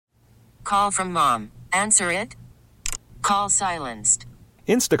Call from mom. Answer it. Call silenced.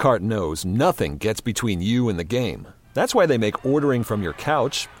 Instacart knows nothing gets between you and the game. That's why they make ordering from your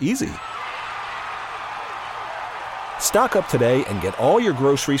couch easy. Stock up today and get all your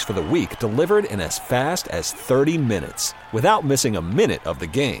groceries for the week delivered in as fast as 30 minutes without missing a minute of the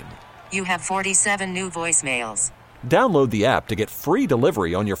game. You have 47 new voicemails. Download the app to get free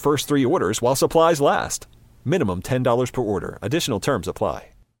delivery on your first 3 orders while supplies last. Minimum $10 per order. Additional terms apply.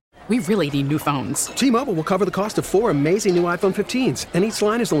 We really need new phones. T-Mobile will cover the cost of 4 amazing new iPhone 15s, and each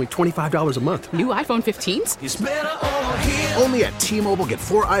line is only $25 a month. New iPhone 15s? It's better over here. Only at T-Mobile, get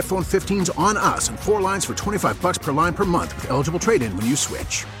 4 iPhone 15s on us and 4 lines for $25 per line per month with eligible trade-in when you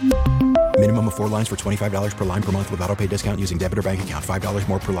switch. Minimum of 4 lines for $25 per line per month with autopay discount using debit or bank account. $5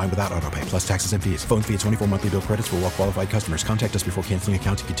 more per line without autopay, plus taxes and fees. Phone fee at 24 monthly bill credits for well-qualified customers. Contact us before canceling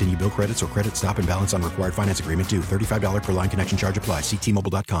account to continue bill credits or credit stop and balance on required finance agreement due. $35 per line connection charge applies. See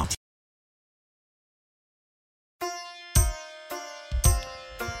T-Mobile.com.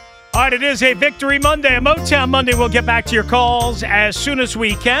 All right, it is a Victory Monday, a Motown Monday. We'll get back to your calls as soon as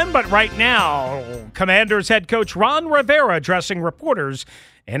we can. But right now, Commanders head coach Ron Rivera addressing reporters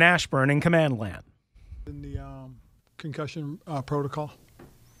in Ashburn in Command Land. In the concussion protocol.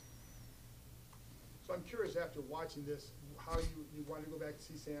 So I'm curious, after watching this, how you want to go back to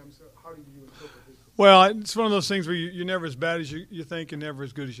see Sam. So how do you interpret this? Well, it's one of those things where you're never as bad as you think and never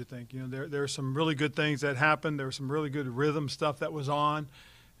as good as you think. You know, there are some really good things that happened. There was some really good rhythm stuff that was on.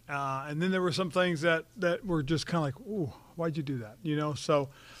 And then there were some things that were just kind of like, ooh, why'd you do that? You know, so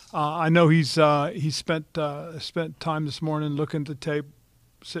I know he spent time this morning looking at the tape,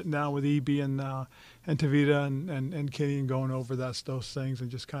 sitting down with EB and Tavita and Kenny and going over those things and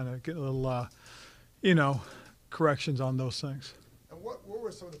just kind of getting a little, corrections on those things. And what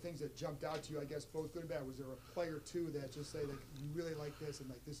were some of the things that jumped out to you, I guess, both good and bad? Was there a player, too, that just say, like, you really like this and,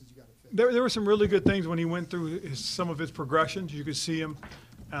 like, this is you got to fix? There were some really good things when he went through some of his progressions. You could see him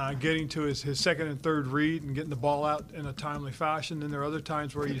getting to his second and third read and getting the ball out in a timely fashion. Then there are other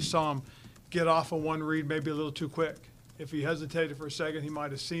times where you saw him get off of one read maybe a little too quick. If he hesitated for a second, he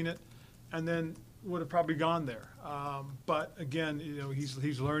might have seen it and then would have probably gone there. But, again,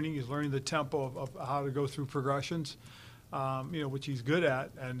 he's learning. He's learning the tempo of how to go through progressions, which he's good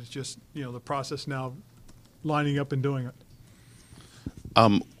at. And it's just, the process now lining up and doing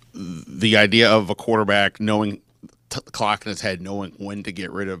it. The idea of a quarterback knowing the clock in his head, knowing when to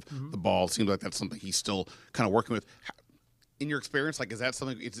get rid of the ball, seems like that's something he's still kind of working with. In your experience, like, is that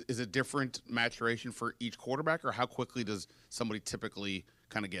something? Is it different maturation for each quarterback, or how quickly does somebody typically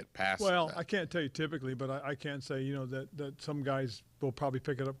kind of get past? Well, that? I can't tell you typically, but I can say that some guys will probably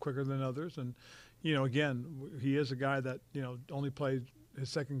pick it up quicker than others, and again, he is a guy that only played his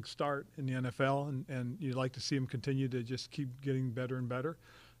second start in the NFL, and you'd like to see him continue to just keep getting better and better,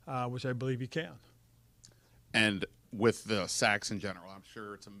 which I believe he can. And with the sacks in general, I'm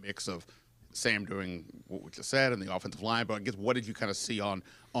sure it's a mix of Sam doing what we just said and the offensive line, but I guess what did you kind of see on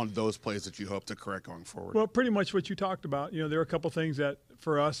those plays that you hope to correct going forward? Well, pretty much what you talked about. There are a couple things that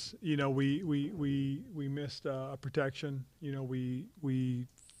for us, we missed a protection. We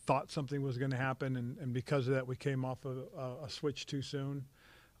thought something was going to happen, and because of that, we came off a switch too soon.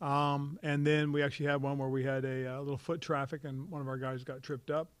 And then we actually had one where we had a little foot traffic, and one of our guys got tripped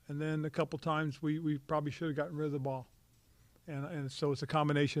up. And then a couple times we probably should have gotten rid of the ball. And so it's a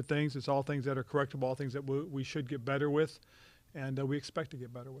combination of things. It's all things that are correctable, all things that we should get better with, and we expect to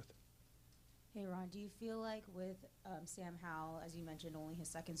get better with. Hey, Ron, do you feel like with Sam Howell, as you mentioned, only his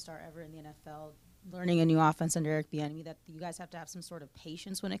second start ever in the NFL, learning a new offense under Eric Bieniemy, that you guys have to have some sort of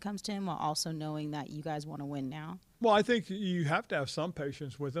patience when it comes to him while also knowing that you guys want to win now? Well, I think you have to have some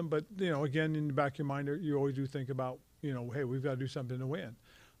patience with him. But, again, in the back of your mind, you always do think about, hey, we've got to do something to win.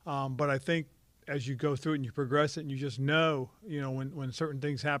 But I think as you go through it and you progress it and you just know, when certain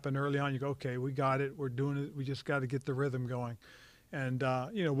things happen early on, you go, okay, we got it. We're doing it. We just got to get the rhythm going. And,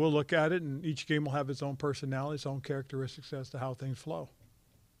 we'll look at it, and each game will have its own personality, its own characteristics as to how things flow.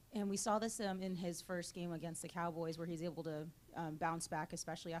 And we saw this in his first game against the Cowboys where he's able to bounce back,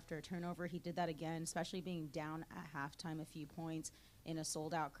 especially after a turnover. He did that again, especially being down at halftime a few points in a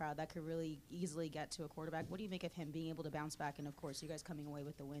sold-out crowd. That could really easily get to a quarterback. What do you make of him being able to bounce back and, of course, you guys coming away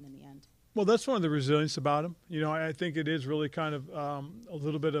with the win in the end? Well, that's one of the resilience about him. I think it is really kind of a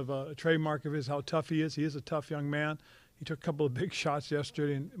little bit of a trademark of his, how tough he is. He is a tough young man. He took a couple of big shots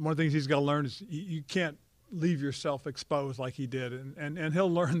yesterday, and one of the things he's got to learn is you can't leave yourself exposed like he did, and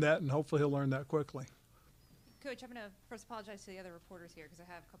he'll learn that, and hopefully he'll learn that quickly. Coach, I'm going to first apologize to the other reporters here because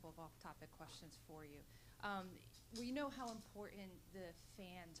I have a couple of off-topic questions for you. We know how important the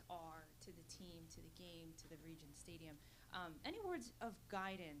fans are to the team, to the game, to the Region Stadium. Any words of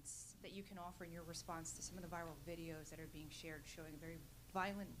guidance that you can offer in your response to some of the viral videos that are being shared showing a very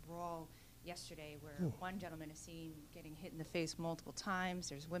violent brawl yesterday where one gentleman is seen getting hit in the face multiple times.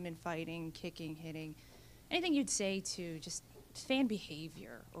 There's women fighting, kicking, hitting. Anything you'd say to just fan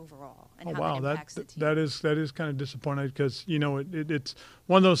behavior overall and how that impacts the team? That is kind of disappointing because, it's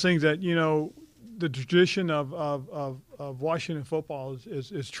one of those things that, the tradition of Washington football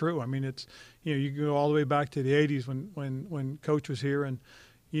is true. I mean, it's, you can go all the way back to the 80s when Coach was here and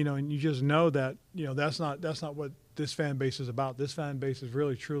you just know that, that's not what this fan base is about. This fan base is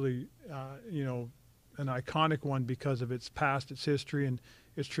really, truly, an iconic one because of its past, its history, and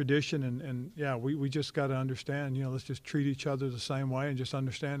its tradition. And we just got to understand, let's just treat each other the same way and just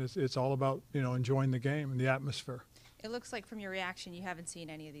understand it's all about, enjoying the game and the atmosphere. It looks like from your reaction you haven't seen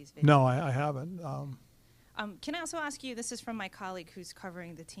any of these videos. No, I haven't. Can I also ask you, this is from my colleague who's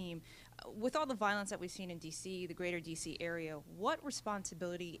covering the team, with all the violence that we've seen in D.C., the greater D.C. area, what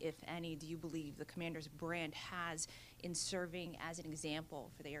responsibility, if any, do you believe the Commanders brand has in serving as an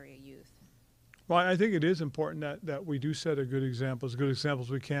example for the area youth? Well, I think it is important that we do set a good example, as good examples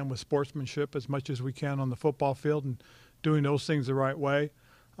we can with sportsmanship as much as we can on the football field and doing those things the right way.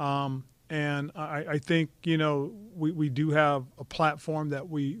 And I think, we do have a platform that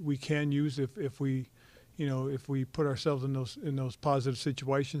we can use if we put ourselves in those positive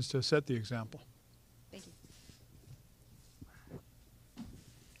situations to set the example. Thank you.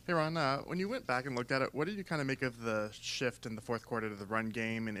 Hey, Ron, when you went back and looked at it, what did you kind of make of the shift in the fourth quarter to the run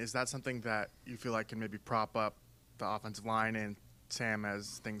game? And is that something that you feel like can maybe prop up the offensive line and Sam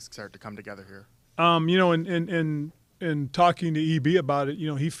as things start to come together here? In talking to EB about it,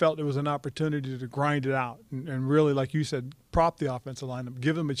 he felt it was an opportunity to grind it out and really, like you said, prop the offensive line up,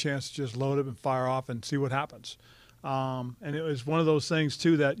 give them a chance to just load up and fire off and see what happens. And it was one of those things,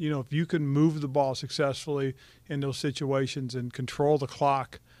 too, that, if you can move the ball successfully in those situations and control the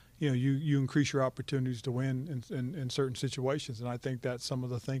clock, you increase your opportunities to win in certain situations. And I think that's some of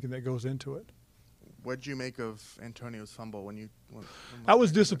the thinking that goes into it. What did you make of Antonio's fumble when that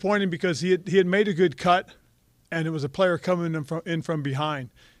was disappointing because he had made a good cut. And it was a player coming in from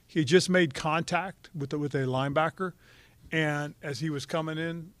behind. He just made contact with a linebacker, and as he was coming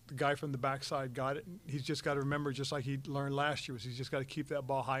in, the guy from the backside got it. He's just got to remember, just like he learned last year, he's just got to keep that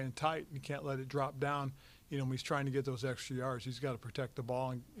ball high and tight. And he can't let it drop down. When he's trying to get those extra yards, he's got to protect the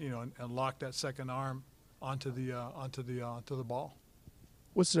ball and lock that second arm onto the ball.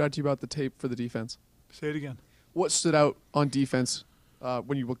 What stood out to you about the tape for the defense? Say it again. What stood out on defense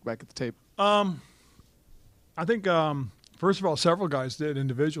when you look back at the tape? I think, first of all, several guys did,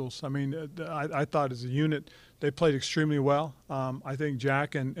 individuals. I mean, I thought as a unit they played extremely well. I think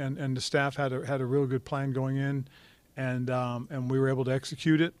Jack and the staff had a real good plan going in, and we were able to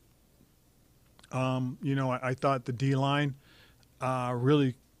execute it. I thought the D-line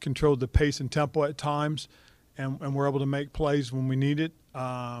really controlled the pace and tempo at times, and were able to make plays when we needed.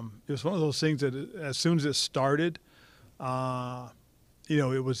 It was one of those things that as soon as it started,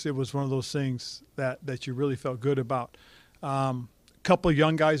 it was one of those things that you really felt good about. A couple of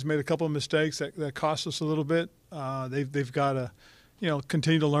young guys made a couple of mistakes that cost us a little bit. They've got to,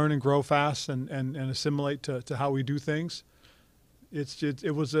 continue to learn and grow fast and assimilate to how we do things.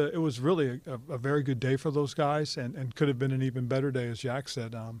 It was really a very good day for those guys and could have been an even better day, as Jack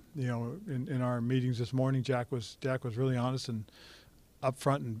said. In our meetings this morning, Jack was really honest and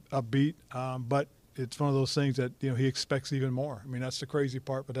upfront and upbeat, but it's one of those things that he expects even more. I mean, that's the crazy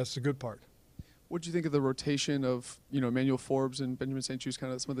part, but that's the good part. What do you think of the rotation of Emmanuel Forbes and Benjamin St. Juste,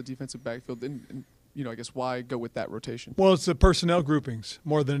 kind of some of the defensive backfield, and I guess why go with that rotation? Well, it's the personnel groupings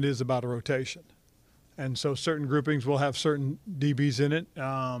more than it is about a rotation, and so certain groupings will have certain DBs in it.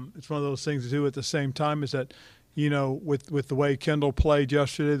 It's one of those things to do at the same time. Is that with the way Kendall played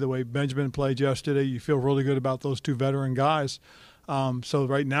yesterday, the way Benjamin played yesterday, you feel really good about those two veteran guys. So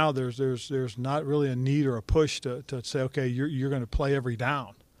right now there's not really a need or a push to say, okay, you're going to play every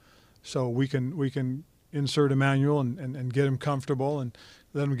down. So we can insert Emmanuel and get him comfortable and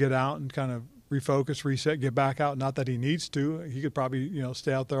let him get out and kind of refocus, reset, get back out. Not that he needs to. He could probably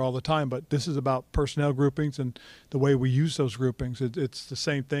stay out there all the time. But this is about personnel groupings and the way we use those groupings. It's the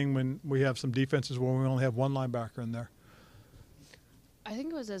same thing when we have some defenses where we only have one linebacker in there. I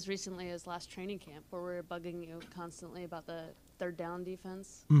think it was as recently as last training camp where we were bugging you constantly about the third down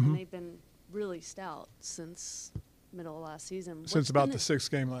defense, and they've been really stout since middle of last season. Since about the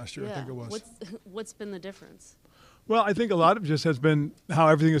sixth game last year, yeah, I think it was. What's been the difference? Well, I think a lot of it just has been how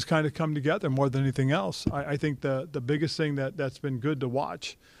everything has kind of come together more than anything else. I think the biggest thing that's been good to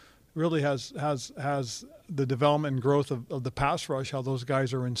watch really has the development and growth of the pass rush, how those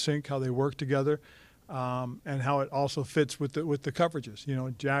guys are in sync, how they work together. and how it also fits with the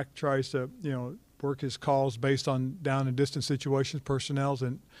coverages. Jack tries to work his calls based on down and distance situations, personnels,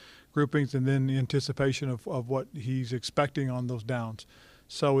 and groupings, and then the anticipation of what he's expecting on those downs.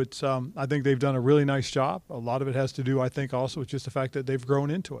 So it's I think they've done a really nice job. A lot of it has to do, I think, also with just the fact that they've grown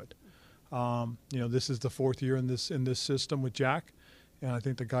into it. This is the fourth year in this system with Jack, and I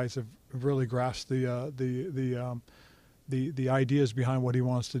think the guys have really grasped the ideas behind what he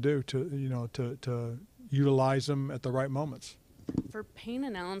wants to do to utilize them at the right moments. For Payne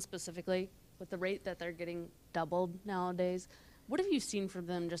and Allen specifically, with the rate that they're getting doubled nowadays, what have you seen from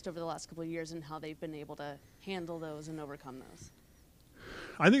them just over the last couple of years and how they've been able to handle those and overcome those?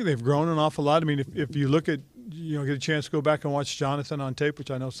 I think they've grown an awful lot. I mean, if you look at, get a chance to go back and watch Jonathan on tape, which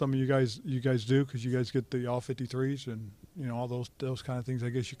I know some of you guys do because you guys get the all 53s and all those kind of things. I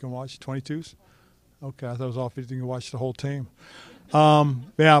guess you can watch 22s. Okay, I thought it was all 50. You can watch the whole team.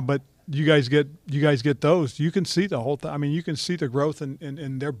 Yeah, but you guys get those. You can see the whole thing. I mean, you can see the growth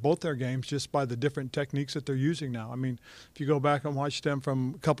in both their games just by the different techniques that they're using now. I mean, if you go back and watch them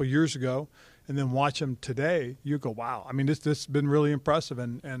from a couple of years ago and then watch them today, you go, wow. I mean, this has been really impressive,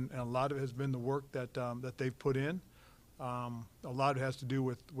 and a lot of it has been the work that they've put in. A lot of it has to do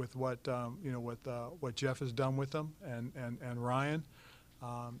with what what Jeff has done with them and Ryan.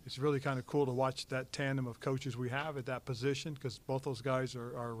 It's really kind of cool to watch that tandem of coaches we have at that position because both those guys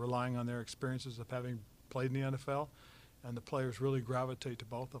are relying on their experiences of having played in the NFL, and the players really gravitate to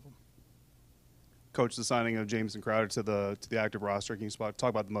both of them. Coach, the signing of Jameson Crowder to the active roster, can you talk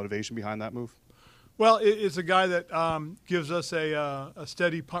about the motivation behind that move? Well, it's a guy that gives us a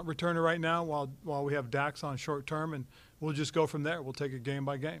steady punt returner right now while we have Dax on short term, and we'll just go from there. We'll take it game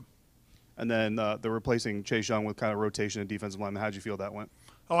by game. And then they're replacing Chase Young with kind of rotation at defensive lineman. How did you feel that went?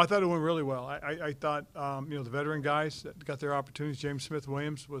 Oh, I thought it went really well. I thought the veteran guys that got their opportunities. James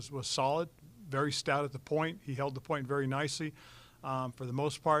Smith-Williams was solid, very stout at the point. He held the point very nicely. For the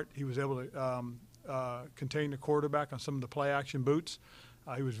most part, he was able to contain the quarterback on some of the play-action boots.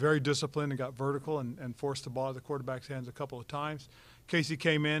 He was very disciplined and got vertical and forced the ball out of the quarterback's hands a couple of times. Casey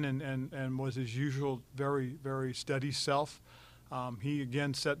came in and was his usual very, very steady self. He,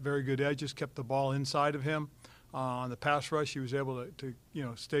 again, set very good edges, kept the ball inside of him. On the pass rush, he was able to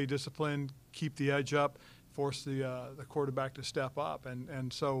stay disciplined, keep the edge up, force the quarterback to step up.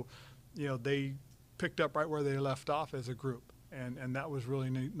 And so, they picked up right where they left off as a group. And that was really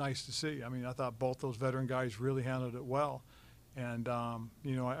nice to see. I mean, I thought both those veteran guys really handled it well. And,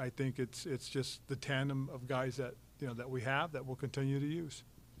 I think it's just the tandem of guys that, that we have that we'll continue to use.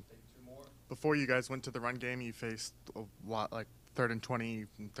 Before you guys went to the run game, you faced a lot, like 3rd and 20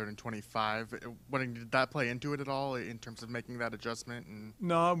 and 3rd and 25. Did that play into it at all in terms of making that adjustment?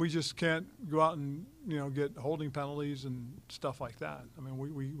 No, we just can't go out and, get holding penalties and stuff like that. I mean,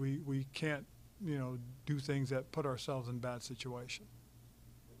 we can't, do things that put ourselves in bad situation.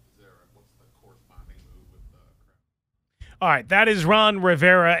 What's the corresponding move with the crowd? All right, that is Ron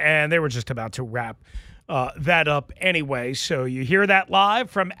Rivera, and they were just about to wrap that up anyway. So you hear that live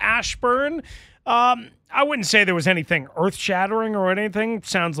from Ashburn. I wouldn't say there was anything earth-shattering or anything.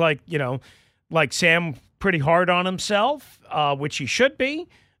 Sounds like, like Sam pretty hard on himself, which he should be.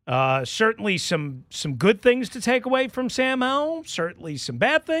 Certainly some good things to take away from Sam Howell. Certainly some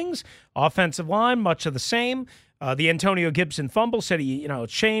bad things. Offensive line, much of the same. The Antonio Gibson fumble said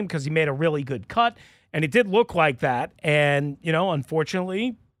it's shame because he made a really good cut. And it did look like that. And,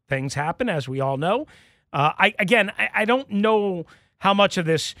 unfortunately, things happen, as we all know. I don't know how much of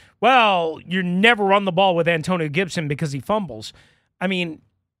this, you never run the ball with Antonio Gibson because he fumbles. I mean,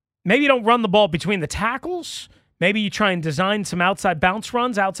 maybe you don't run the ball between the tackles. Maybe you try and design some outside bounce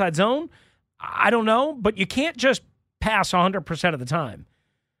runs, outside zone. I don't know, but you can't just pass 100% of the time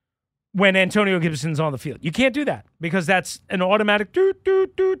when Antonio Gibson's on the field. You can't do that because that's an automatic doot,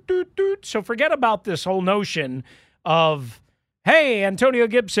 doot, doot, doot, doot. So forget about this whole notion of, hey, Antonio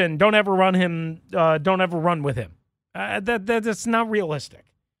Gibson, don't ever run him, don't ever run with him. That's not realistic.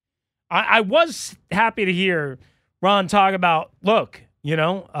 I was happy to hear Ron talk about, look,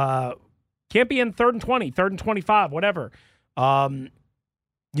 can't be in 3rd and 20, 3rd and 25, whatever. Can't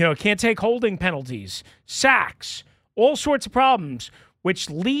take holding penalties, sacks, all sorts of problems, which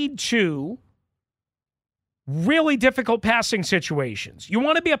lead to really difficult passing situations. You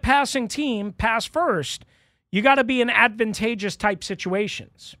want to be a passing team, pass first. You got to be in advantageous type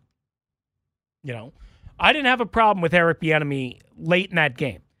situations. I didn't have a problem with Eric Bieniemy late in that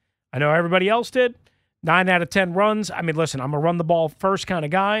game. I know everybody else did. 9 out of 10 runs. I mean, listen, I'm a run the ball first kind of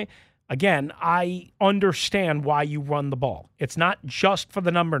guy. Again, I understand why you run the ball. It's not just for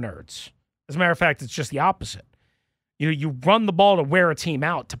the number nerds. As a matter of fact, it's just the opposite. You run the ball to wear a team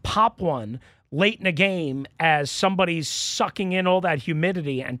out, to pop one late in a game as somebody's sucking in all that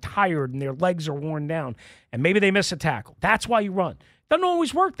humidity and tired and their legs are worn down, and maybe they miss a tackle. That's why you run. Doesn't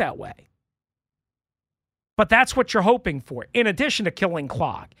always work that way. But that's what you're hoping for, in addition to killing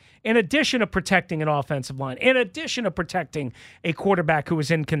clock, in addition to protecting an offensive line, in addition to protecting a quarterback who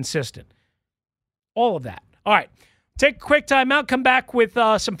is inconsistent. All of that. All right. Take a quick timeout, come back with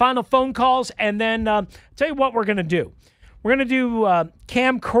some final phone calls, and then tell you what we're going to do. We're going to do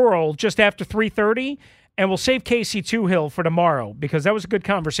Kam Curl just after 3:30, and we'll save Casey Toohill for tomorrow because that was a good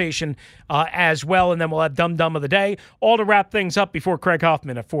conversation as well, and then we'll have Dum Dum of the Day, all to wrap things up before Craig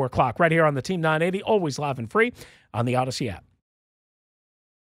Hoffman at 4 o'clock right here on the Team 980, always live and free on the Odyssey app.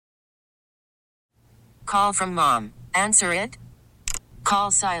 Call from mom. Answer it.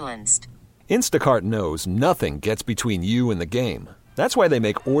 Call silenced. Instacart knows nothing gets between you and the game. That's why they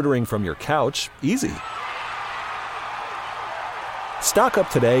make ordering from your couch easy. Stock up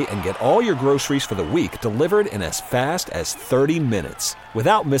today and get all your groceries for the week delivered in as fast as 30 minutes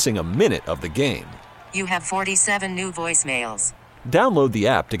without missing a minute of the game. You have 47 new voicemails. Download the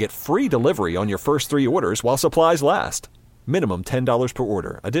app to get free delivery on your first 3 orders while supplies last. Minimum $10 per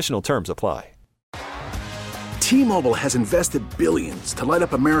order. Additional terms apply. T-Mobile has invested billions to light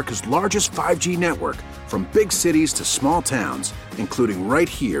up America's largest 5G network, from big cities to small towns, including right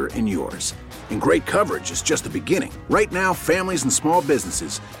here in yours. And great coverage is just the beginning. Right now, families and small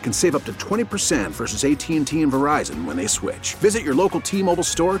businesses can save up to 20% versus AT&T and Verizon when they switch. Visit your local T-Mobile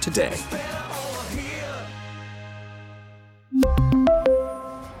store today.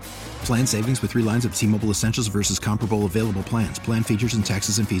 Plan savings with 3 lines of T-Mobile Essentials versus comparable available plans. Plan features and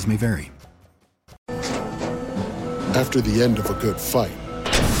taxes and fees may vary. After the end of a good fight,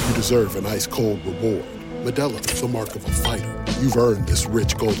 you deserve an ice-cold reward. Modelo is the mark of a fighter. You've earned this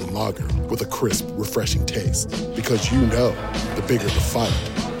rich golden lager with a crisp, refreshing taste. Because you know, the bigger the fight,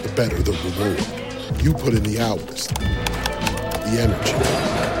 the better the reward. You put in the hours, the energy,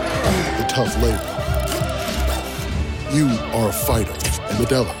 the tough labor. You are a fighter, and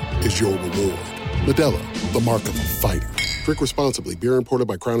Modelo is your reward. Modelo, the mark of a fighter. Drink responsibly. Beer imported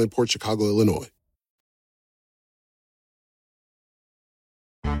by Crown Imports, Chicago, Illinois.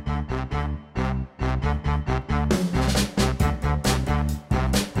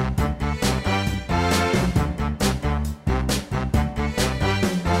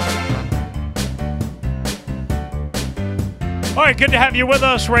 All right, good to have you with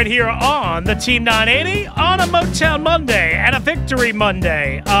us right here on the Team 980 on a Motown Monday and a Victory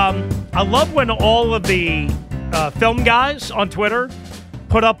Monday. I love when all of the film guys on Twitter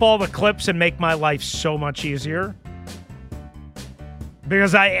put up all the clips and make my life so much easier.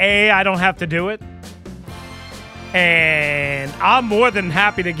 Because I don't have to do it. And I'm more than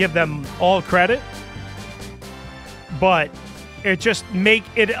happy to give them all credit. But it just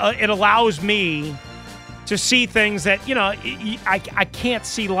it allows me to see things that, I can't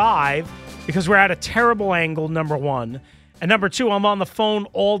see live because we're at a terrible angle, number one. And number two, I'm on the phone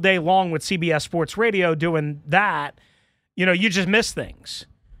all day long with CBS Sports Radio doing that. You just miss things.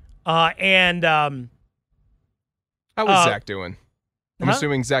 How was Zach doing? I'm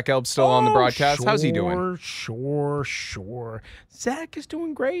assuming Zach Elb's still on the broadcast. How's he doing? Sure. Zach is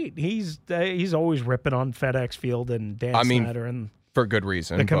doing great. He's always ripping on FedEx Field and Dan Snyder and for good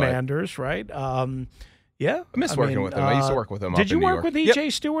reason. The Commanders, right? Yeah, I miss working with him. I used to work with him. Did you work with EJ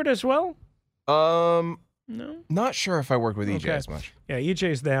Yep. Stewart as well? No, not sure if I worked with EJ as much. Yeah,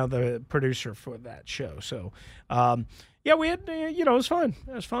 EJ's now the producer for that show. So, we had, it was fun.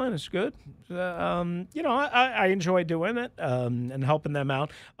 It was fun. It's good. I enjoy doing it and helping them out.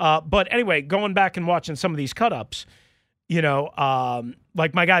 But anyway, going back and watching some of these cut-ups,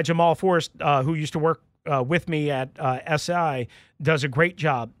 like my guy Jamal Forrest, who used to work with me at SI, does a great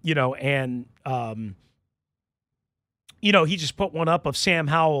job, and he just put one up of Sam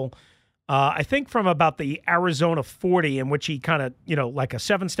Howell, I think from about the Arizona 40, in which he kind of, like a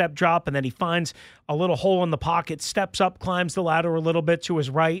 7-step drop, and then he finds a little hole in the pocket, steps up, climbs the ladder a little bit to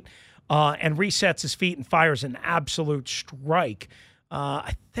his right, and resets his feet and fires an absolute strike.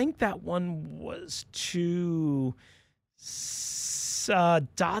 I think that one was to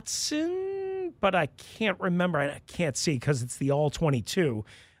Dotson, but I can't remember. I can't see because it's the all-22,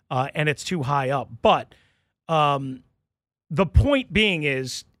 and it's too high up. But the point being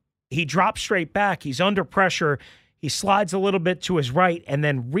is he drops straight back. He's under pressure. He slides a little bit to his right and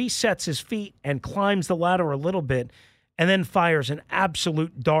then resets his feet and climbs the ladder a little bit and then fires an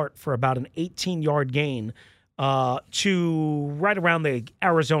absolute dart for about an 18-yard gain to right around the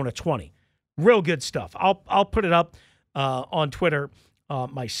Arizona 20. Real good stuff. I'll put it up on Twitter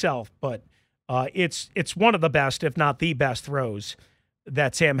myself, but it's one of the best, if not the best, throws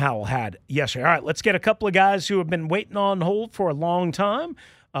that Sam Howell had yesterday. All right, let's get a couple of guys who have been waiting on hold for a long time.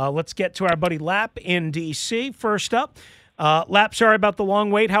 Let's get to our buddy Lap in D.C. First up, Lap, sorry about the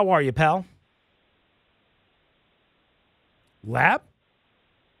long wait. How are you, pal? Lap?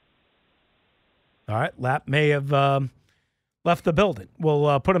 All right, Lap may have left the building.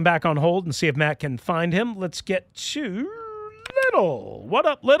 We'll put him back on hold and see if Matt can find him. Let's get to Little. What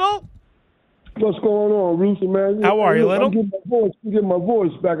up, Little? What's going on, Rooster, man? How are you, Little? I'm getting my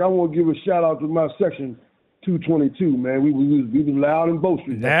voice back. I want to give a shout out to my section 222, man. We was loud and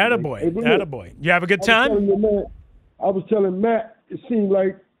boisterous. Attaboy. Attaboy. You have a good time? I was telling Matt, it seemed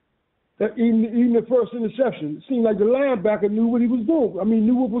like that even the first interception, it seemed like the linebacker knew what he was doing. I mean,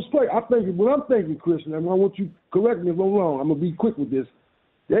 knew what was playing. What I'm thinking, Chris, and I want you to correct me if I'm wrong. I'm going to be quick with this.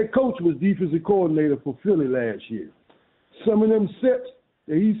 That coach was defensive coordinator for Philly last year. Some of them sets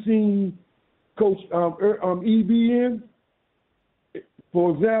that he's seen Coach EB in,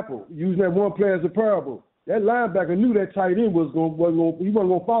 for example, using that one play as a parable, that linebacker knew that tight end he wasn't going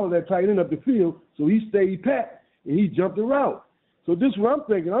to follow that tight end up the field, so he stayed pat and he jumped the route. So this is what I'm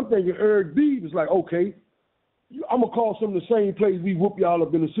thinking. I'm thinking Eric B was like, okay, I'm gonna call some of the same plays we whoop y'all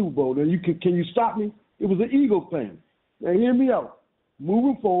up in the Super Bowl. Now can you stop me? It was an ego thing. Now hear me out.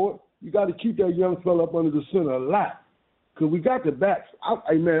 Moving forward, you got to keep that young fella up under the center a lot, because we got the backs.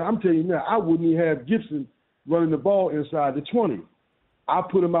 Man, I'm telling you now, I wouldn't even have Gibson running the ball inside the 20. I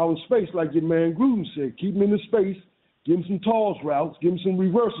put him out in space like your man Gruden said. Keep him in the space, give him some toss routes, give him some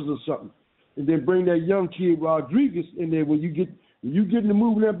reverses or something, and then bring that young kid Rodriguez in there when you get into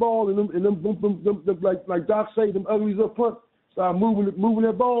moving that ball and them like Doc say, them uglies up front, start moving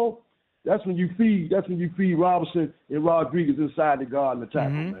that ball. That's when you feed Robinson and Rodriguez inside the guard and the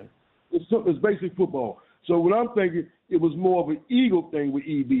tackle, man. It's basic football. So what I'm thinking, it was more of an ego thing with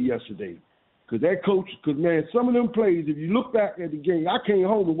EB yesterday. Because that coach, man, some of them plays, if you look back at the game, I came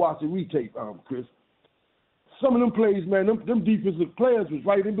home and watched the retape, Chris. Some of them plays, man, them defensive players was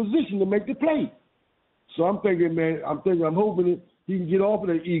right in position to make the play. So I'm thinking, man, I'm hoping that he can get off of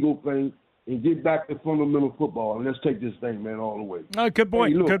that ego thing and get back to fundamental football. And let's take this thing, man, all the way. Good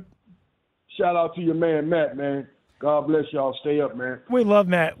point. Hey, look, shout out to your man, Matt, man. God bless y'all. Stay up, man. We love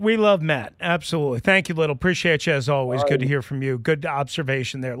Matt. Absolutely. Thank you, Little. Appreciate you as always. All Good right. to hear from you. Good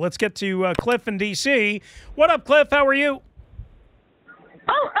observation there. Let's get to Cliff in D.C. What up, Cliff? How are you?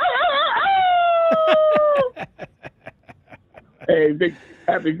 Hey,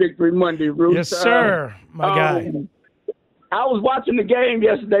 happy Victory Monday, Ruth. Yes, sir. My guy. I was watching the game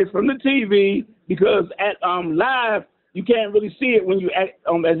yesterday from the TV because at live you can't really see it when you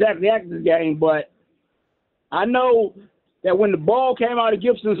exactly at the game, but I know that when the ball came out of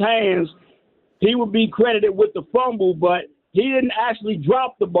Gibson's hands, he would be credited with the fumble, but he didn't actually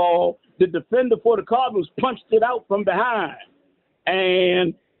drop the ball. The defender for the Cardinals punched it out from behind.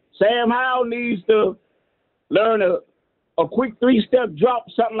 And Sam Howell needs to learn a quick three-step drop,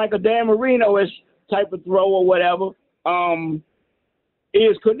 something like a Dan Marino-ish type of throw or whatever.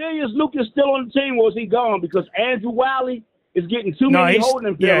 Is Cornelius Lucas still on the team, or is he gone? Because Andrew Wiley is getting too many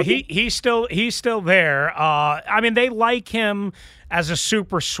holding penalties. Yeah, he's still there. I mean, they like him as a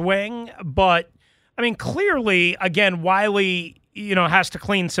super swing, but I mean, clearly, again, Wiley, has to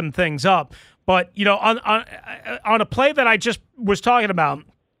clean some things up. But on a play that I just was talking about,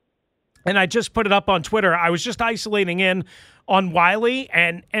 and I just put it up on Twitter, I was just isolating in on Wiley,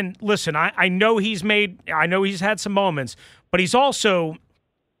 and listen, I know he's had some moments, but he's also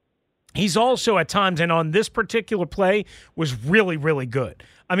at times, and on this particular play, was really, really good.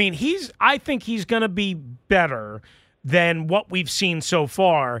 I mean, I think he's going to be better than what we've seen so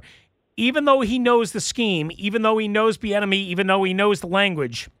far, even though he knows the scheme, even though he knows Bieniemy, even though he knows the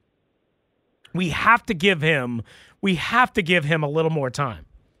language. We have to give him a little more time.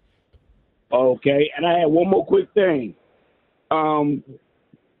 Okay, and I had one more quick thing.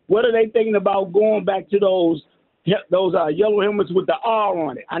 What are they thinking about going back to those yellow helmets with the R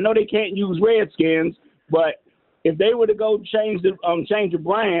on it? I know they can't use Redskins, but if they were to go change the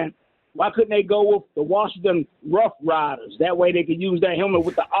brand, why couldn't they go with the Washington Rough Riders? That way they could use that helmet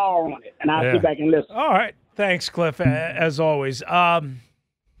with the R on it. And I'll sit back and listen. All right. Thanks, Cliff, as always.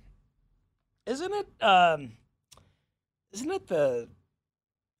 Isn't it the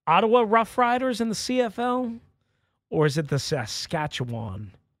Ottawa Rough Riders in the CFL? Or is it the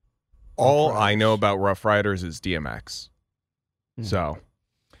Saskatchewan? All I know about Rough Riders is DMX. So,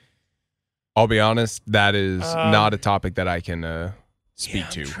 I'll be honest, that is not a topic that I can speak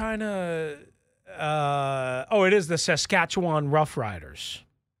to. I'm trying to... it is the Saskatchewan Rough Riders.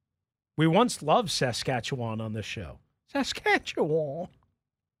 We once loved Saskatchewan on this show. Saskatchewan.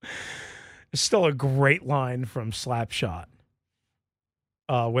 It's still a great line from Slapshot.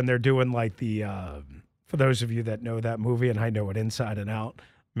 when they're doing like the for those of you that know that movie, and I know it inside and out.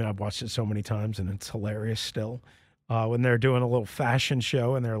 I mean, I've watched it so many times, and it's hilarious still. When they're doing a little fashion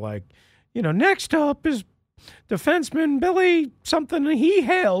show, and they're like, next up is defenseman Billy something. He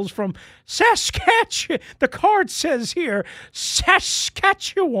hails from Saskatchewan. The card says here,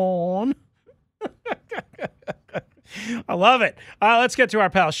 Saskatchewan. I love it. Let's get to our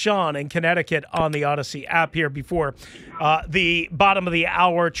pal Sean in Connecticut on the Odyssey app here before the bottom of the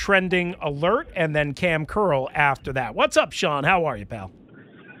hour trending alert, and then Kam Curl after that. What's up, Sean? How are you, pal?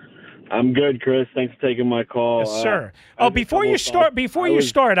 I'm good, Chris. Thanks for taking my call. Yes, sir. Before you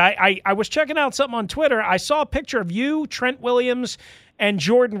start, I was checking out something on Twitter. I saw a picture of you, Trent Williams, and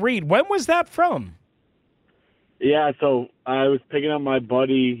Jordan Reed. When was that from? Yeah, so I was picking up my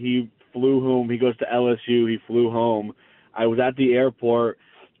buddy. He flew home. He goes to LSU. He flew home. I was at the airport,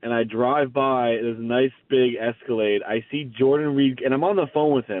 and I drive by. There's a nice big Escalade. I see Jordan Reed, and I'm on the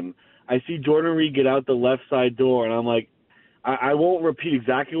phone with him. I see Jordan Reed get out the left side door, and I'm like, I won't repeat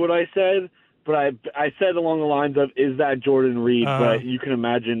exactly what I said, but I said along the lines of, is that Jordan Reed? But you can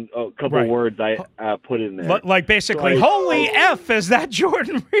imagine a couple of words I put in there. Like basically, holy F, is that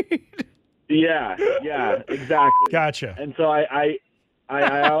Jordan Reed? Yeah, exactly. Gotcha. And so I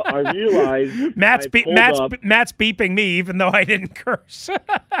realized Matt's beeping me, even though I didn't curse.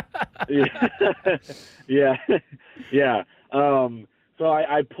 yeah. So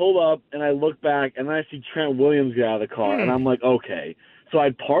I pull up and I look back and I see Trent Williams get out of the car and I'm like, okay. So I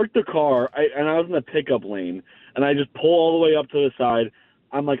parked the car and I was in the pickup lane and I just pull all the way up to the side.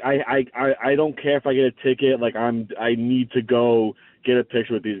 I'm like, I don't care if I get a ticket. Like I need to go get a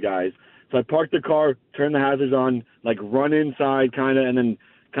picture with these guys. So I parked the car, turned the hazards on, like run inside kind of, and then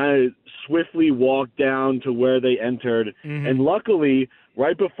kind of swiftly walk down to where they entered. Mm-hmm. And luckily,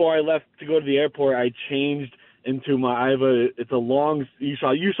 right before I left to go to the airport, I changed into it's a long, you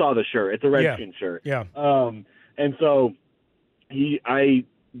saw the shirt. It's a Redskin shirt. Yeah. And so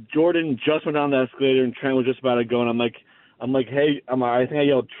Jordan just went down the escalator and Trent was just about to go. And I'm like, hey, I think I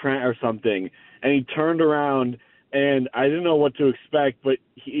yelled Trent or something. And he turned around and I didn't know what to expect, but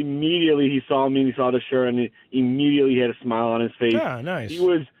he saw me and he saw the shirt and he immediately had a smile on his face. Yeah, nice. He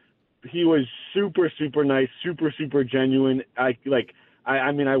was super, super nice, super, super genuine. I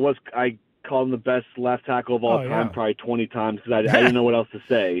called him the best left tackle of all time probably 20 times because I didn't know what else to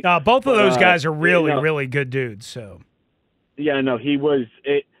say. Both of those guys are really, really good dudes. So. Yeah, no, he was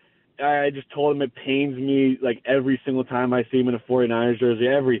it. I just told him it pains me like every single time I see him in a 49ers jersey,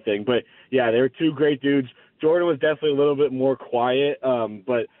 everything. But yeah, they were two great dudes. Jordan was definitely a little bit more quiet,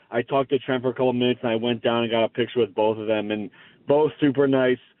 but I talked to Trent for a couple minutes and I went down and got a picture with both of them, and both super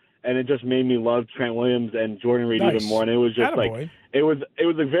nice. And it just made me love Trent Williams and Jordan Reed even more. And it was just it was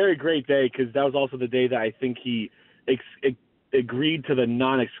a very great day because that was also the day that I think he agreed to the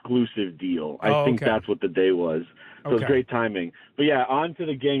non-exclusive deal. I think that's what the day was. So it was great timing. But yeah, on to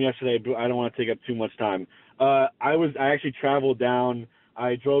the game yesterday. I don't want to take up too much time. I actually traveled down.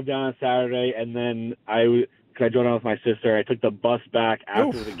 I drove down on Saturday, and then I drove down with my sister. I took the bus back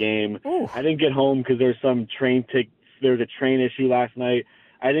after the game. I didn't get home because there was some there was a train issue last night.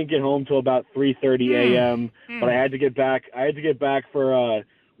 I didn't get home till about 3:30 a.m. But I had to get back. For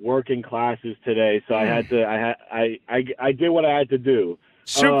work and classes today, so I had to. I did what I had to do.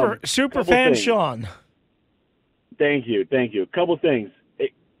 Super fan, Sean. Thank you. Couple things.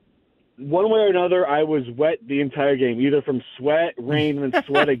 One way or another, I was wet the entire game, either from sweat, rain, and then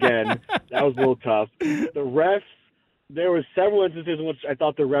sweat again. That was a little tough. The refs, there was several instances in which I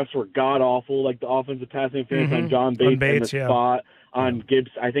thought the refs were god-awful, like the offensive passing interference on John Bates and the spot on Gibbs.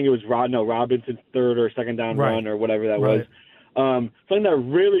 I think it was Robinson's third or second down run or whatever that was. Something that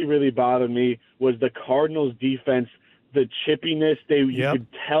really, really bothered me was the Cardinals' defense, the chippiness. You could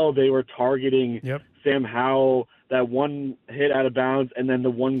tell they were targeting Sam Howell. That one hit out of bounds, and then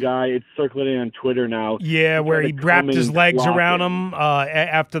the one guy, it's circulating on Twitter now. Yeah, where he wrapped his legs around him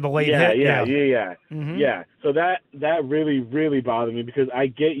after the late hit. Yeah. Mm-hmm. Yeah. So that really, really bothered me because I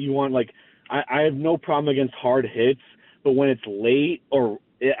get you want, like, I have no problem against hard hits, but when it's late or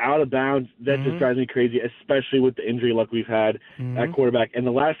out of bounds, that just drives me crazy, especially with the injury luck we've had at quarterback. And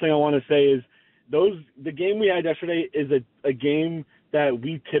the last thing I want to say is the game we had yesterday is a game that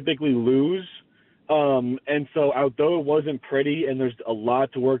we typically lose. And so although it wasn't pretty and there's a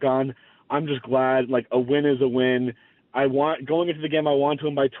lot to work on, I'm just glad, like, a win is a win. Going into the game, I wanted to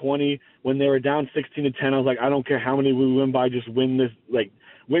win by 20. When they were down 16-10, I was like, I don't care how many we win by, just win this, like,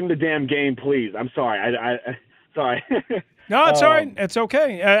 win the damn game, please. I'm sorry. Sorry. No, it's all right. It's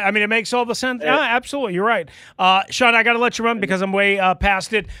okay. I mean, it makes all the sense. Absolutely. You're right. Sean, I got to let you run because I'm way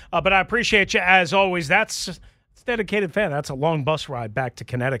past it, but I appreciate you as always. That's It's a dedicated fan. That's a long bus ride back to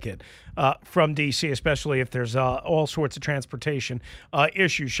Connecticut from D.C., especially if there's all sorts of transportation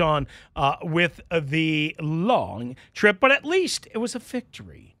issues, Sean, with the long trip. But at least it was a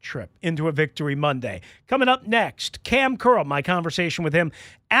victory trip into a Victory Monday. Coming up next, Kam Curl, my conversation with him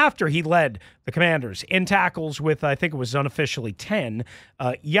after he led the Commanders in tackles with, I think it was unofficially 10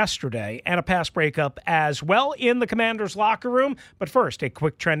 yesterday, and a pass breakup as well in the Commanders locker room. But first, a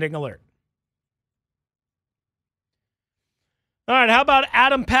quick trending alert. All right, how about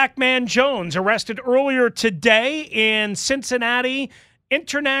Adam Pac-Man Jones, arrested earlier today in Cincinnati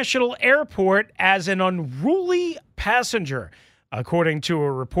International Airport as an unruly passenger. According to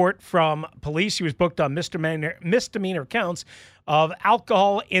a report from police, he was booked on misdemeanor counts of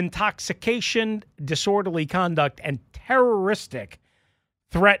alcohol intoxication, disorderly conduct, and terroristic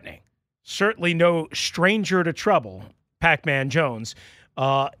threatening. Certainly no stranger to trouble, Pac-Man Jones,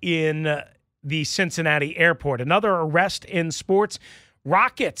 in the Cincinnati airport. Another arrest in sports.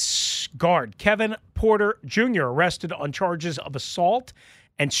 Rockets guard Kevin Porter Jr. arrested on charges of assault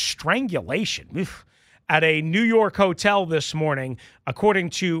and strangulation. Oof. At a New York hotel this morning. According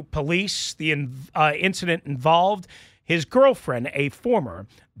to police, the incident involved his girlfriend, a former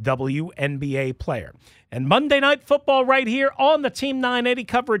WNBA player. And Monday Night Football right here on the Team 980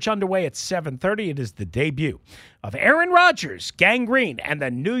 coverage underway at 7:30. It is the debut of Aaron Rodgers, Gangrene, and the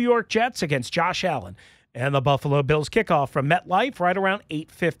New York Jets against Josh Allen and the Buffalo Bills. Kickoff from MetLife right around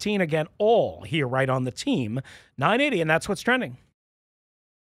 8:15. Again, all here right on the Team 980, and that's what's trending.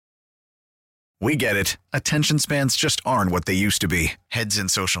 We get it. Attention spans just aren't what they used to be. Heads in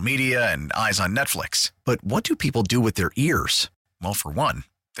social media and eyes on Netflix. But what do people do with their ears? Well, for one,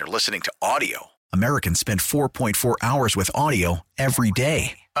 they're listening to audio. Americans spend 4.4 hours with audio every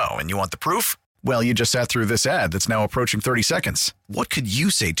day. Oh, and you want the proof? Well, you just sat through this ad that's now approaching 30 seconds. What could you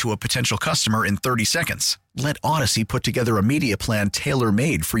say to a potential customer in 30 seconds? Let Odyssey put together a media plan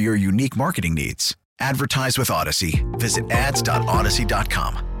tailor-made for your unique marketing needs. Advertise with Odyssey. Visit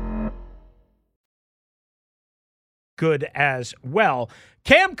ads.odyssey.com. Good as well.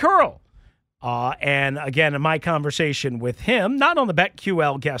 Kam Curl. And again, in my conversation with him, not on the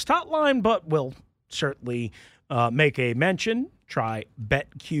BetQL guest hotline, but we'll certainly make a mention. Try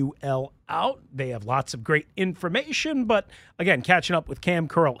BetQL out. They have lots of great information. But again, catching up with Kam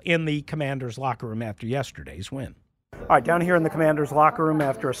Curl in the Commanders locker room after yesterday's win. All right, down here in the Commanders locker room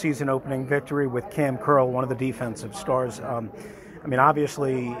after a season-opening victory with Kam Curl, one of the defensive stars. I mean,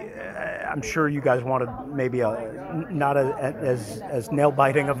 obviously, I'm sure you guys wanted maybe not as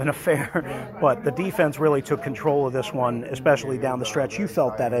nail-biting of an affair, but the defense really took control of this one, especially down the stretch. You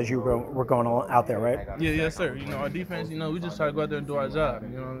felt that as you were going out there, right? Yeah, yes, sir. You know, our defense, we just try to go out there and do our job.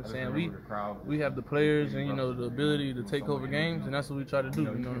 You know what I'm saying? We have the players and, the ability to take over games, and that's what we try to do.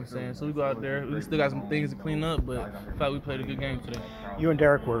 You know what I'm saying? So we go out there. We still got some things to clean up, but I thought we played a good game today. You and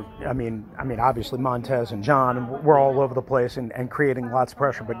Derek were, I mean, obviously Montez and John were all over the place and creating lots of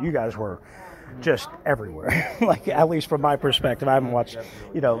pressure, but you guys were just everywhere. Like, at least from my perspective, I haven't watched,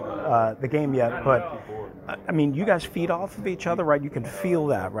 the game yet, but I mean, you guys feed off of each other, right? You can feel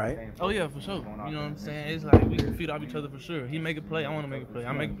that, right? Oh yeah, for sure. You know what I'm saying? It's like we can feed off each other for sure. He make a play, I want to make a play.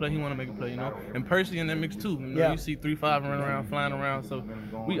 I make a play, he want to make a play. And Percy in that mix too. You see 3-5 running around, flying around. So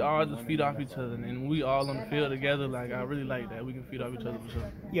we all just feed off each other, and we all on the field together. Like, I really like that. We can feed off each other for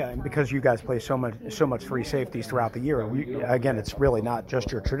sure. Yeah, and because you guys play so much free safeties throughout the year. Again, it's really not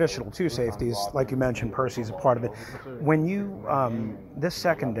just your traditional two safeties. Like you mentioned, Percy's a part of it. When you this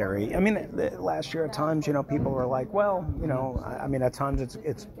secondary, I mean, last year at times, people are like, well, I mean, at times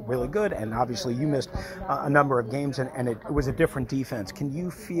it's really good, and obviously you missed a number of games, and it was a different defense. Can you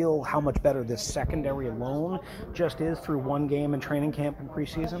feel how much better this secondary alone just is through one game in training camp and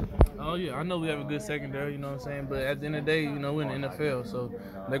preseason? Oh yeah, I know we have a good secondary, you know what I'm saying, but at the end of the day, we're in the NFL, so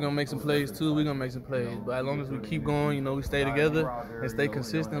they're gonna make some plays too. We're gonna make some plays, but as long as we keep going, we stay together and stay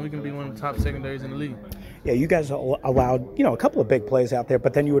consistent, we can be one of the top secondaries in the league. Yeah, you guys allowed, a couple of big plays out there,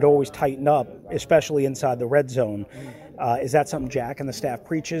 but then you would always tighten up, especially inside the red zone. Is that something Jack and the staff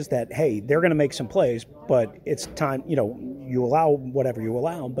preaches, that, hey, they're going to make some plays, but it's time, you allow whatever you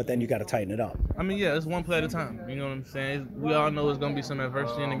allow, but then you got to tighten it up? I mean, yeah, it's one play at a time. You know what I'm saying? We all know it's going to be some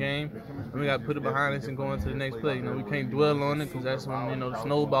adversity in the game, and we got to put it behind us and go into the next play. We can't dwell on it, because that's when, the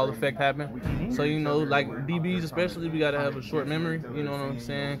snowball effect happens. So, like DBs especially, we got to have a short memory, you know what I'm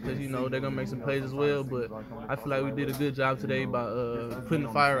saying? Because, they're going to make some plays as well, but I feel like we did a good job today by putting the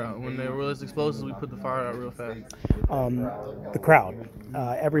fire out. When there was explosives, we put the fire out real fast. The crowd.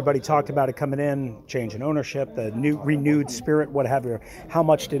 Everybody talked about it coming in, changing ownership, the renewed spirit, what have you. How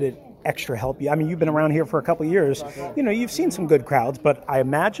much did it extra help you? I mean, you've been around here for a couple of years. You've seen some good crowds, but I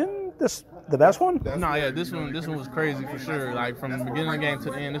imagine this the best one? No, yeah, this one was crazy for sure. Like from the beginning of the game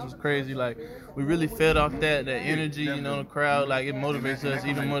to the end, this was crazy. Like we really fed off that energy, the crowd. Like it motivates us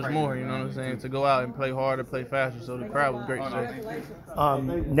even much more. You know what I'm saying? To go out and play harder, play faster. So the crowd was great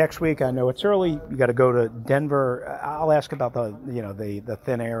today. Next week, I know it's early. You got to go to Denver. I'll ask about the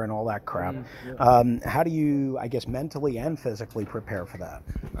thin air and all that crap. How do you, I guess, mentally and physically prepare for that?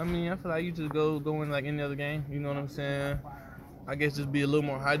 I mean, I feel like you just go in like any other game. You know what I'm saying? I guess just be a little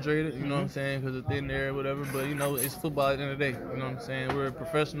more hydrated, you know what I'm saying, because of thin air or whatever. But, it's football at the end of the day, you know what I'm saying? We're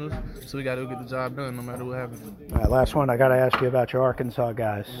professionals, so we got to get the job done no matter what happens. All right, last one. I got to ask you about your Arkansas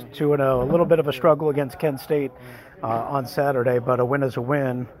guys. 2-0, a little bit of a struggle against Kent State on Saturday, but a win is a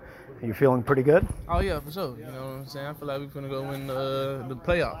win. Are you feeling pretty good? Oh, yeah, for sure. You know what I'm saying? I feel like we're going to go win the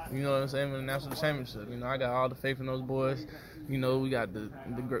playoff, you know what I'm saying, win the national championship. I got all the faith in those boys. We got the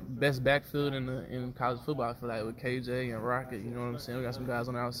best backfield in college football, I feel like, with KJ and Rocket. You know what I'm saying? We got some guys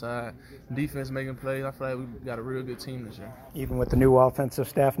on the outside. Defense making plays. I feel like we got a real good team this year. Even with the new offensive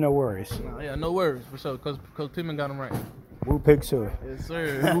staff, no worries. Yeah, no worries, for sure. Coach Pittman got them right. Woo Pig Suey. Yes,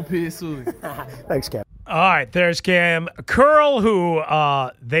 sir. Woo Pig Suey. Thanks, Cam. All right, there's Kam Curl, who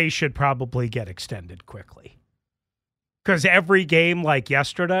they should probably get extended quickly. Because every game like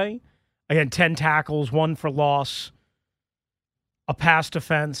yesterday, again, 10 tackles, 1 for loss, a pass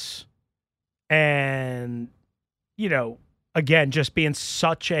defense, and, again, just being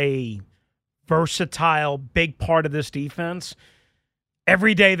such a versatile, big part of this defense.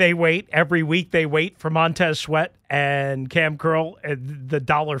 Every day they wait, every week they wait for Montez Sweat and Kam Curl, the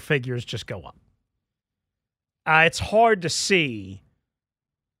dollar figures just go up. It's hard to see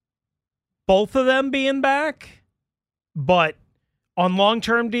both of them being back, but on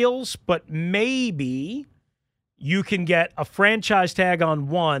long-term deals, but maybe you can get a franchise tag on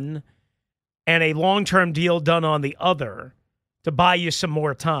one and a long-term deal done on the other to buy you some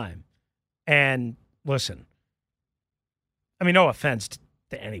more time. And listen, I mean, no offense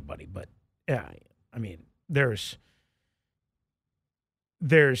to anybody, but yeah, I mean, there's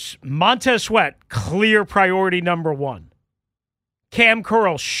Montez Sweat, clear priority number 1. Kam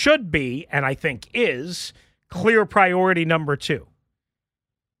Curl should be, and I think is, clear priority number 2.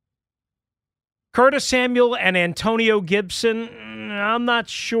 Curtis Samuel and Antonio Gibson, I'm not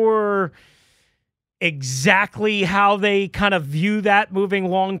sure exactly how they kind of view that moving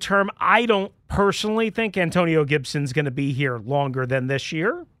long term. I don't personally think Antonio Gibson's going to be here longer than this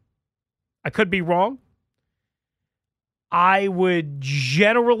year. I could be wrong. I would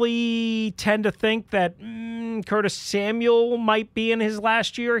generally tend to think that Curtis Samuel might be in his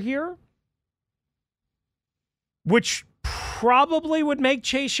last year here, which probably would make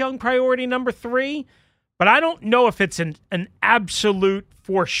Chase Young priority number 3, but I don't know if it's an absolute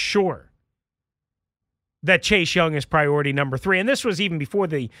for sure that Chase Young is priority number 3. And this was even before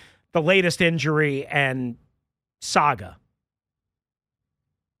the latest injury and saga.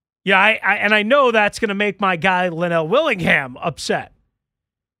 Yeah, I know that's going to make my guy Linnell Willingham upset.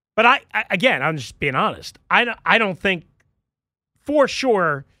 But I'm just being honest. I don't think for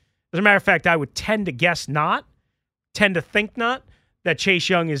sure, as a matter of fact, I would tend to think not, that Chase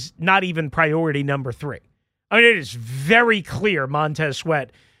Young is not even priority number 3. I mean, it is very clear Montez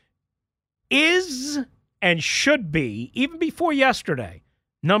Sweat is and should be, even before yesterday,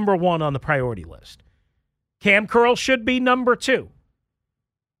 number 1 on the priority list. Kam Curl should be number 2.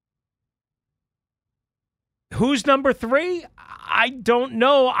 Who's number 3? I don't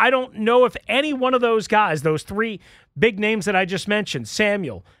know. I don't know if any one of those guys, those 3 big names that I just mentioned,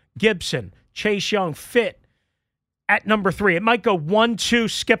 Samuel, Gibson, Chase Young, fit at number 3. It might go 1, 2,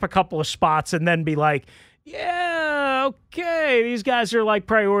 skip a couple of spots, and then be like, yeah, okay, these guys are like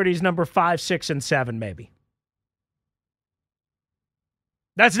priorities number 5, 6, and 7, maybe.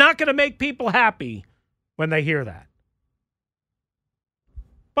 That's not going to make people happy when they hear that.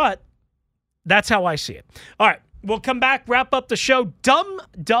 But that's how I see it. All right, we'll come back, wrap up the show.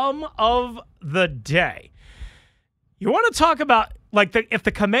 Dumb of the day. You want to talk about, like, if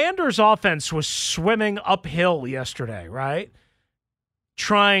the Commanders' offense was swimming uphill yesterday, right?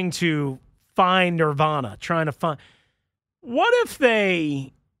 Trying to find nirvana, what if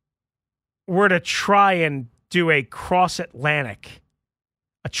they were to try and do a cross-Atlantic,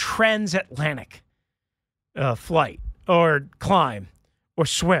 a transatlantic flight, or climb, or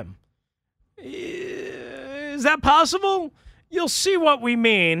swim? Is that possible? You'll see what we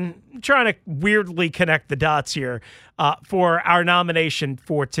mean. I'm trying to weirdly connect the dots here for our nomination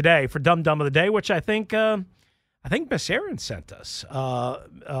for today for Dumb of the Day, which I think Miss Erin sent us.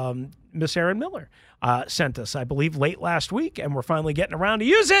 Miss Erin Miller sent us, I believe, late last week, and we're finally getting around to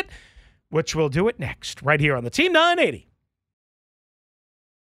use it, which we'll do it next, right here on the Team 980.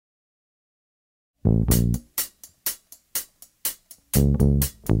 I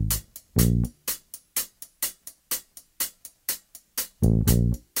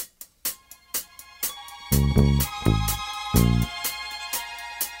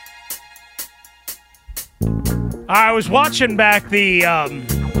was watching back the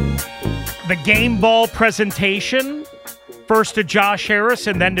game ball presentation, first to Josh Harris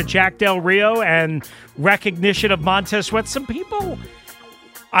and then to Jack Del Rio, and recognition of Montez Sweat. Some people,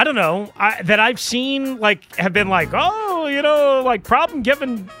 I don't know, that I've seen have been like, oh, problem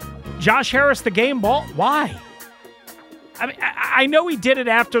giving Josh Harris the game ball. Why? I mean, I know he did it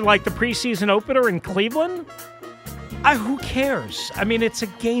after the preseason opener in Cleveland. Who cares? I mean, it's a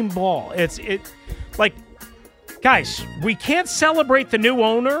game ball. Guys, we can't celebrate the new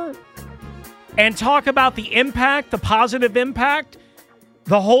owner and talk about the impact, the positive impact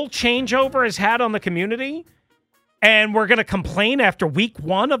the whole changeover has had on the community, and we're going to complain after week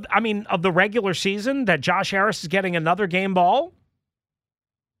one of the regular season that Josh Harris is getting another game ball?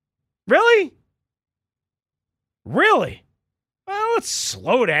 Really? Really? Well, let's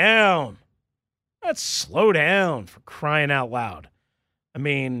slow down. Let's slow down, for crying out loud. I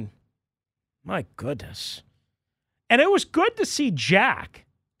mean, my goodness. And it was good to see Jack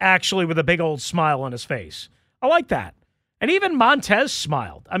actually with a big old smile on his face. I like that. And even Montez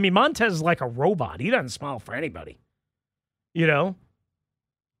smiled. I mean, Montez is like a robot. He doesn't smile for anybody. You know?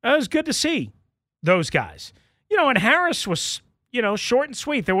 It was good to see those guys. And Harris was, short and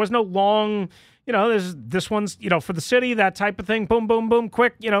sweet. There was no long, this one's, for the city, that type of thing. Boom, boom, boom,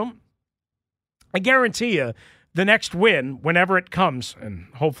 quick, I guarantee you the next win, whenever it comes, and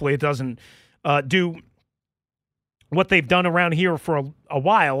hopefully it doesn't do what they've done around here for a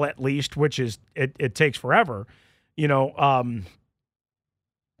while at least, which is it takes forever, to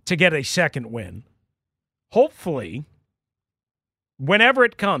get a second win. Hopefully, whenever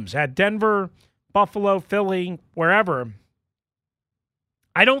it comes, at Denver, Buffalo, Philly, wherever,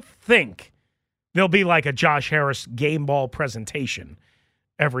 I don't think there'll be like a Josh Harris game ball presentation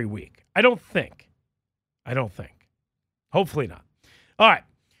every week. I don't think. Hopefully not. All right.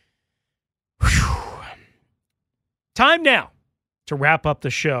 Whew. Time now to wrap up the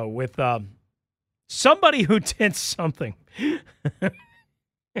show with somebody who did something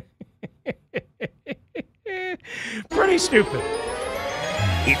pretty stupid.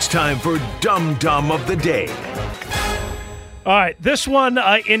 It's time for Dum Dum of the Day. All right, this one,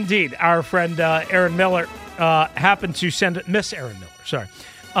 indeed, our friend Aaron Miller happened to send Miss Aaron Miller,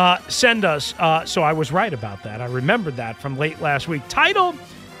 send us. So I was right about that. I remembered that from late last week. Title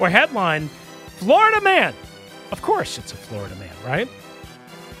or headline: Florida man. Of course it's a Florida man, right?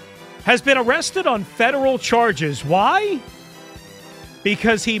 Has been arrested on federal charges. Why?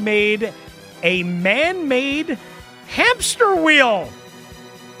 Because he made a man-made hamster wheel.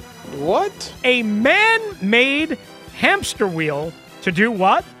 What? A man-made hamster wheel to do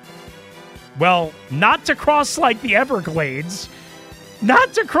what? Well, not to cross like the Everglades,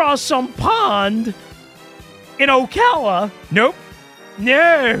 not to cross some pond in Ocala. Nope.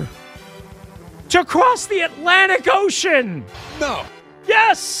 No. To cross the Atlantic Ocean. No.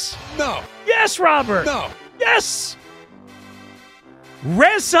 Yes. No. Yes, Robert. No. Yes.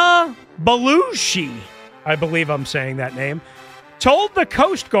 Reza Belushi, I believe I'm saying that name, told the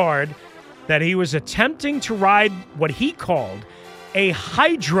Coast Guard that he was attempting to ride what he called a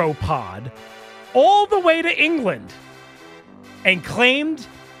hydropod all the way to England and claimed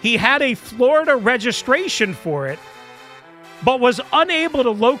he had a Florida registration for it, but was unable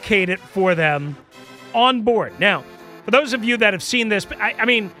to locate it for them on board. Now, for those of you that have seen this, I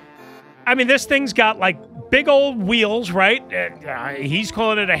mean, this thing's got like big old wheels, right? He's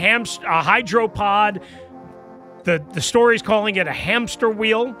calling it a hydropod. The story's calling it a hamster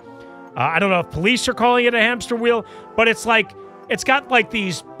wheel. I don't know if police are calling it a hamster wheel, but it's got like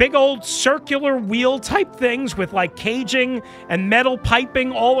these big old circular wheel type things with like caging and metal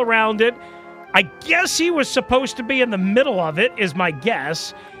piping all around it. I guess he was supposed to be in the middle of it, is my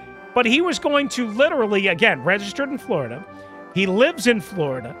guess. But he was going to literally, again, registered in Florida. He lives in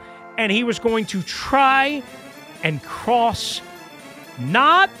Florida. And he was going to try and cross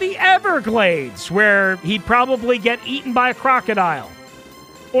not the Everglades, where he'd probably get eaten by a crocodile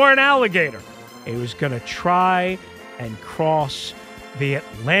or an alligator. He was going to try and cross the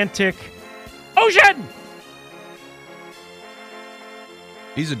Atlantic Ocean.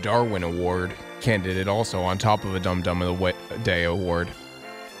 He's a Darwin Award candidate also, on top of a Dum Dum of the Day award.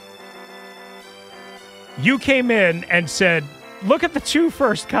 You came in and said, look at the two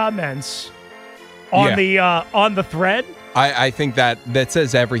first comments on the thread. I think that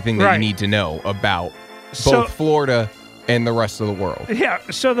says everything that you need to know about both Florida and the rest of the world. Yeah,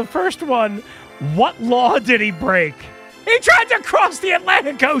 so the first one What law did he break? He tried to cross the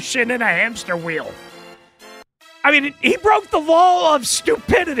Atlantic Ocean in a hamster wheel. I mean, he broke the law of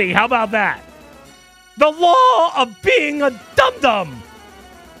stupidity. How about that? The law of being a dum-dum.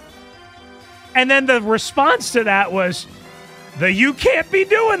 And then the response to that was, you can't be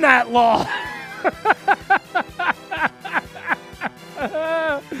doing that law.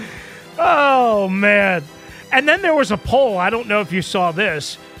 Oh, man. And then there was a poll. I don't know if you saw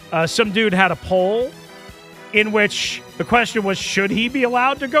this. Some dude had a poll in which the question was, should he be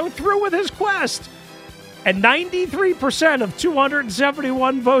allowed to go through with his quest? And 93% of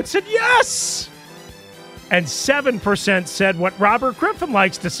 271 votes said yes. And 7% said what Robert Griffin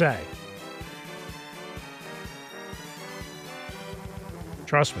likes to say.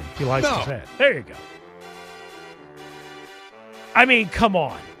 Trust me, he likes to say it. There you go. I mean, come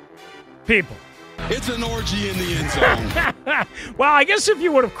on, people. It's an orgy in the end zone. Well, I guess if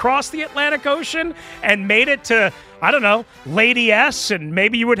you would have crossed the Atlantic Ocean and made it to, I don't know, Lady S, and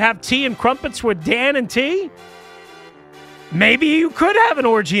maybe you would have tea and crumpets with Dan and T, maybe you could have an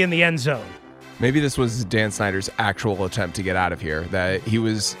orgy in the end zone. Maybe this was Dan Snyder's actual attempt to get out of here, that he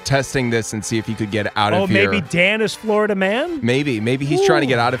was testing this and see if he could get out of here. Oh, maybe Dan is Florida man? Maybe he's trying to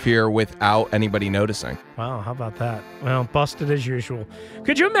get out of here without anybody noticing. Wow, how about that? Well, busted as usual.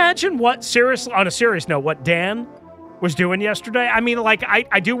 Could you imagine on a serious note, what Dan was doing yesterday? I mean, like,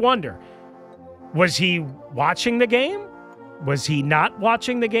 I do wonder. Was he watching the game? Was he not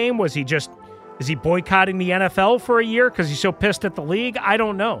watching the game? Is he boycotting the NFL for a year because he's so pissed at the league? I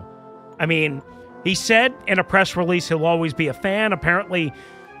don't know. I mean, he said in a press release he'll always be a fan. Apparently,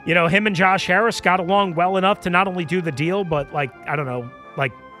 him and Josh Harris got along well enough to not only do the deal, but,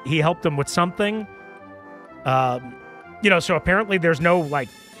 he helped him with something. So apparently there's no,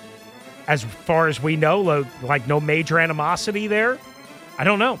 as far as we know, no major animosity there. I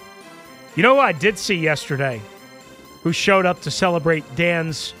don't know. You know who I did see yesterday who showed up to celebrate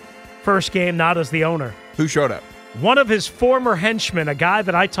Dan's first game, not as the owner? Who showed up? One of his former henchmen, a guy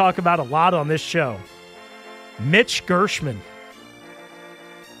that I talk about a lot on this show, Mitch Gershman.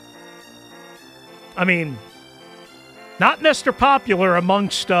 I mean, not Mr. Popular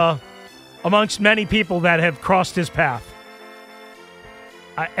amongst many people that have crossed his path.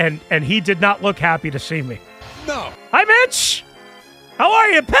 And he did not look happy to see me. No. Hi, Mitch. How are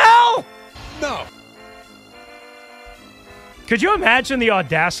you, pal? No. Could you imagine the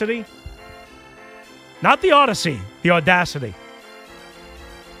audacity? Not the Odyssey, the audacity.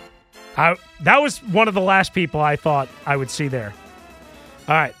 That was one of the last people I thought I would see there.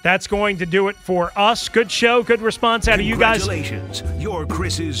 All right, that's going to do it for us. Good show, good response out of you guys. Congratulations, you're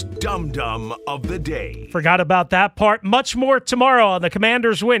Chris's Dum Dum of the Day. Forgot about that part. Much more tomorrow on the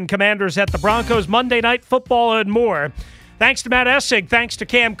Commanders win. Commanders at the Broncos, Monday Night Football, and more. Thanks to Matt Essig. Thanks to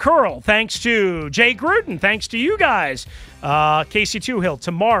Kam Curl. Thanks to Jay Gruden. Thanks to you guys. Casey Toohill.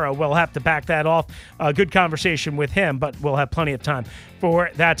 Tomorrow, we'll have to back that off. Good conversation with him, but we'll have plenty of time for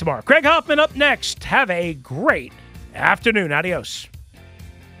that tomorrow. Craig Hoffman up next. Have a great afternoon. Adios.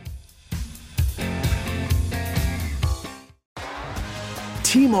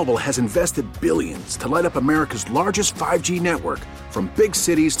 T-Mobile has invested billions to light up America's largest 5G network, from big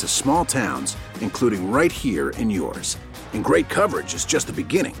cities to small towns, including right here in yours. And great coverage is just the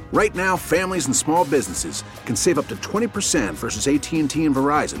beginning. Right now, families and small businesses can save up to 20% versus AT&T and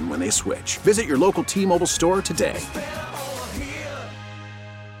Verizon when they switch. Visit your local T-Mobile store today.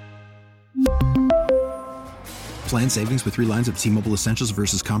 Plan savings with 3 lines of T-Mobile Essentials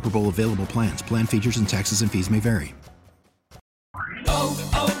versus comparable available plans. Plan features and taxes and fees may vary.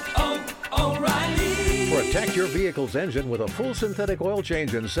 Protect your vehicle's engine with a full synthetic oil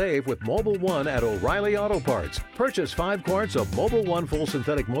change and save with Mobil 1 at O'Reilly Auto Parts. Purchase 5 quarts of Mobil 1 full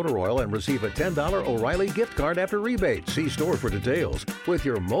synthetic motor oil and receive a $10 O'Reilly gift card after rebate. See store for details. With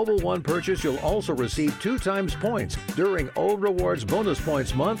your Mobil 1 purchase, you'll also receive 2 times points during O Rewards Bonus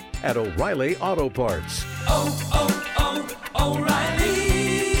Points Month at O'Reilly Auto Parts.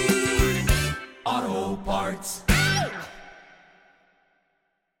 O'Reilly Auto Parts.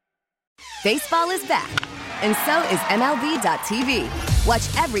 Baseball is back, and so is MLB.tv.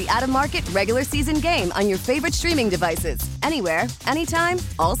 Watch every out-of-market regular season game on your favorite streaming devices, anywhere, anytime,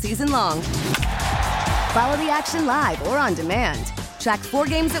 all season long. Follow the action live or on demand. Track 4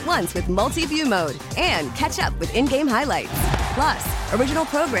 games at once with multi-view mode and catch up with in-game highlights. Plus, original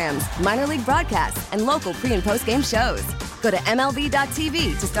programs, minor league broadcasts, and local pre- and post-game shows. Go to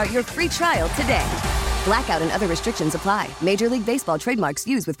MLB.tv to start your free trial today. Blackout and other restrictions apply. Major League Baseball trademarks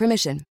used with permission.